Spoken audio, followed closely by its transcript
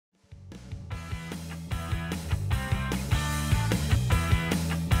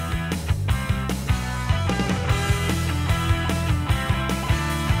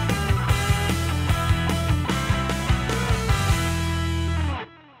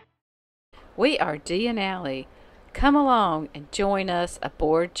We are Dee and Allie. Come along and join us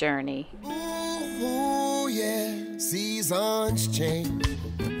aboard Journey. Ooh, yeah, seasons change.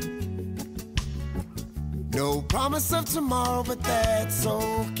 No promise of tomorrow, but that's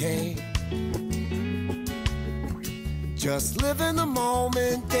okay. Just live in the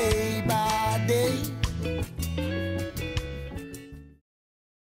moment day by day.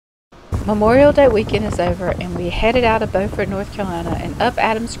 Memorial Day weekend is over and we headed out of Beaufort, North Carolina and up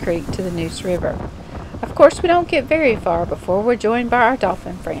Adams Creek to the Neuse River. Of course, we don't get very far before we're joined by our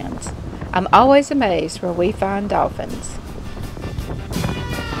dolphin friends. I'm always amazed where we find dolphins.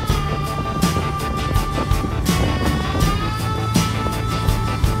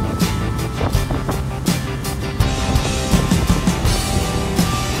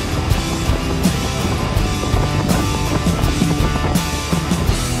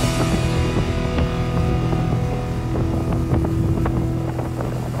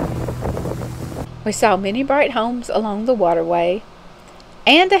 We saw many bright homes along the waterway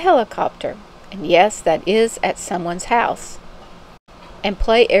and a helicopter, and yes, that is at someone's house, and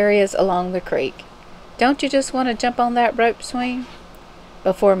play areas along the creek. Don't you just want to jump on that rope swing?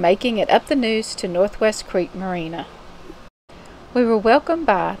 Before making it up the Neuse to Northwest Creek Marina. We were welcomed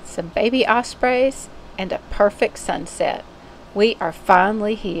by some baby ospreys and a perfect sunset. We are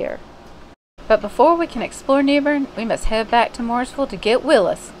finally here. But before we can explore New Bern, we must head back to Mooresville to get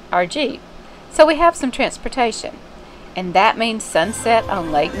Willis, our Jeep. So we have some transportation, and that means sunset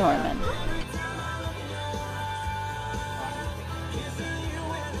on Lake Norman.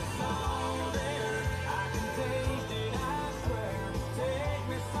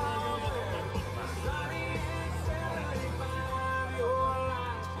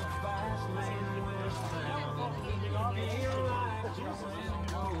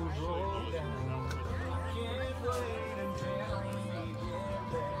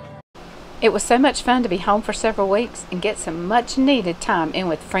 It was so much fun to be home for several weeks and get some much needed time in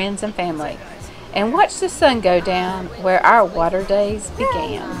with friends and family and watch the sun go down where our water days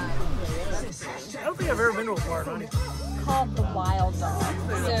began. I don't think I've ever been to a park, honey. Called the Wild Dog.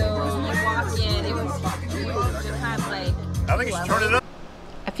 So you walk in, it was kind of like. I think you should turn it up.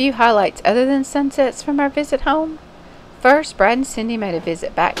 A few highlights other than sunsets from our visit home. First, Brad and Cindy made a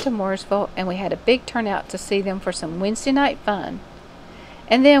visit back to Mooresville and we had a big turnout to see them for some Wednesday night fun.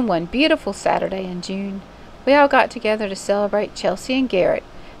 And then one beautiful Saturday in June, we all got together to celebrate Chelsea and Garrett,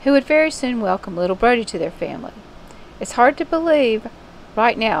 who would very soon welcome little Brody to their family. It's hard to believe,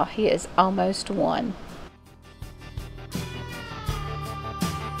 right now he is almost 1.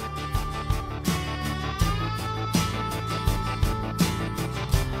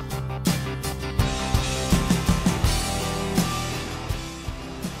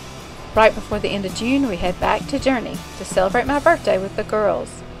 Right before the end of June, we head back to Journey to celebrate my birthday with the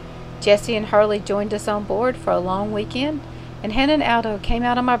girls. Jessie and Hurley joined us on board for a long weekend, and Hannah and Aldo came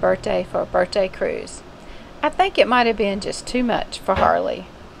out on my birthday for a birthday cruise. I think it might have been just too much for Harley.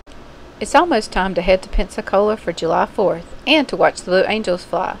 It's almost time to head to Pensacola for July 4th and to watch the Blue Angels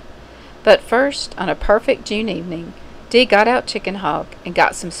fly. But first, on a perfect June evening, Dee got out Chicken Hawk and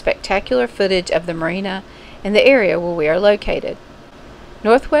got some spectacular footage of the marina and the area where we are located.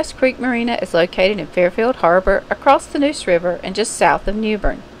 Northwest Creek Marina is located in Fairfield Harbor across the Neuse River and just south of New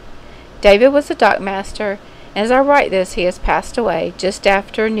Bern. David was the dockmaster, and as I write this, he has passed away just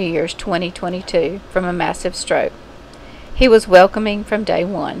after New Year's 2022 from a massive stroke. He was welcoming from day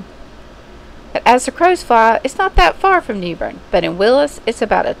one. But as the crows fly, it's not that far from New Bern, but in Willis, it's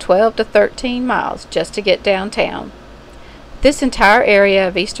about a 12 to 13 miles just to get downtown. This entire area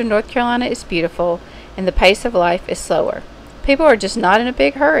of eastern North Carolina is beautiful, and the pace of life is slower. People are just not in a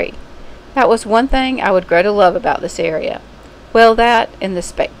big hurry. That was one thing I would grow to love about this area. Well, that and the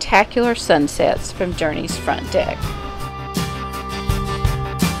spectacular sunsets from Journey's front deck.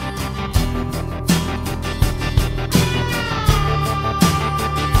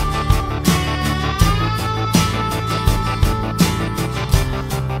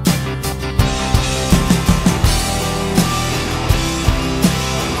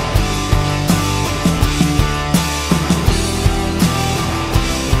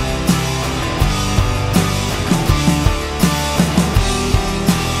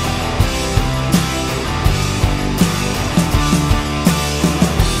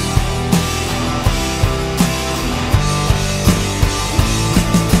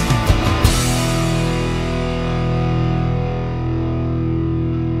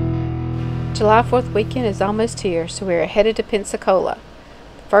 July 4th weekend is almost here, so we are headed to Pensacola.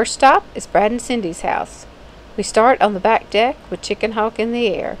 The first stop is Brad and Cindy's house. We start on the back deck with Chicken Hawk in the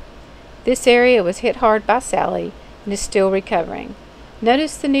air. This area was hit hard by Sally and is still recovering.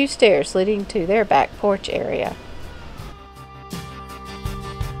 Notice the new stairs leading to their back porch area.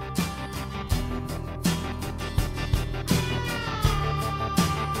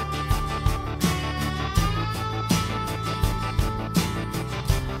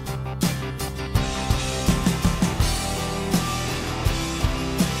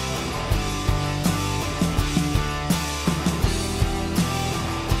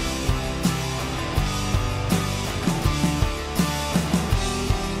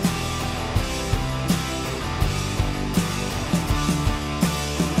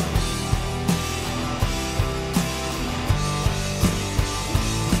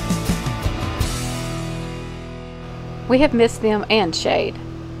 We have missed them and Shade,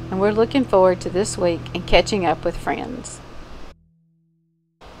 and we're looking forward to this week and catching up with friends.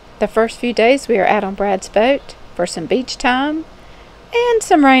 The first few days we are out on Brad's boat for some beach time and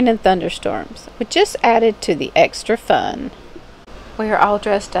some rain and thunderstorms, which just added to the extra fun. We are all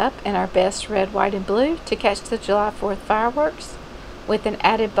dressed up in our best red, white, and blue to catch the July 4th fireworks, with an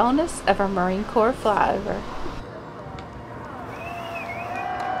added bonus of our Marine Corps flyover.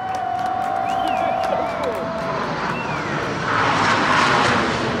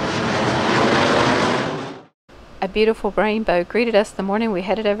 A beautiful rainbow greeted us the morning we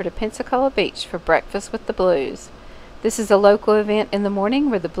headed over to Pensacola Beach for breakfast with the Blues. This is a local event in the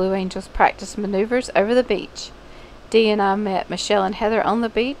morning where the Blue Angels practice maneuvers over the beach. Dee and I met Michelle and Heather on the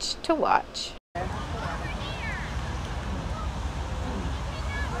beach to watch.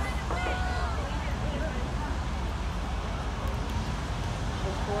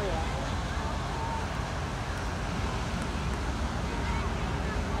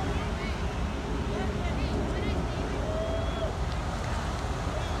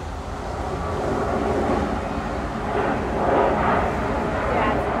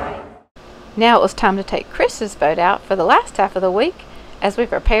 Now it was time to take Chris's boat out for the last half of the week as we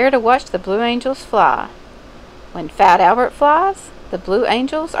prepare to watch the Blue Angels fly. When Fat Albert flies, the Blue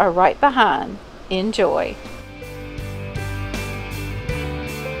Angels are right behind. Enjoy.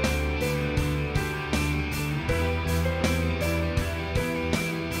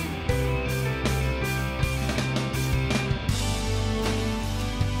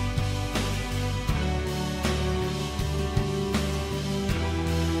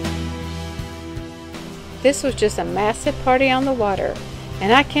 This was just a massive party on the water,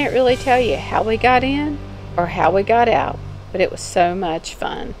 and I can't really tell you how we got in or how we got out, but it was so much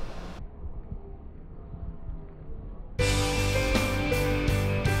fun.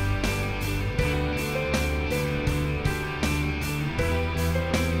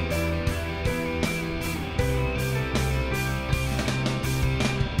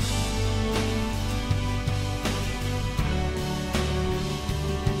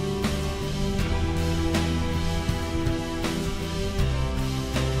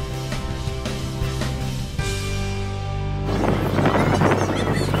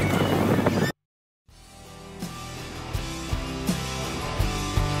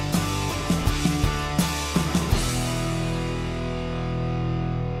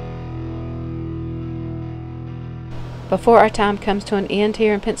 Before our time comes to an end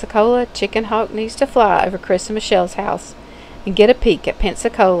here in Pensacola, Chicken Hawk needs to fly over Chris and Michelle's house and get a peek at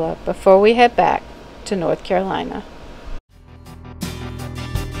Pensacola before we head back to North Carolina.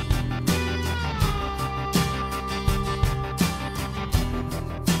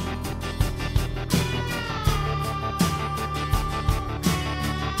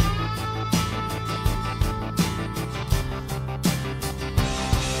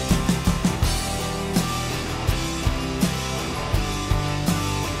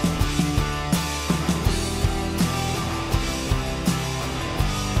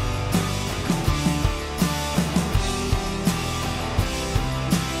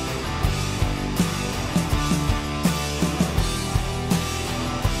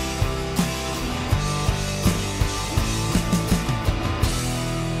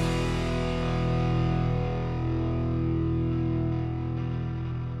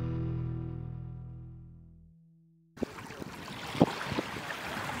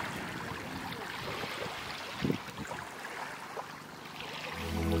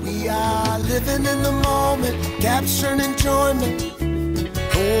 We are living in the moment, capturing enjoyment.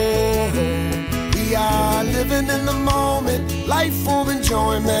 Oh, we are living in the moment, life full of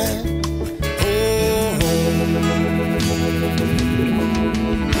enjoyment.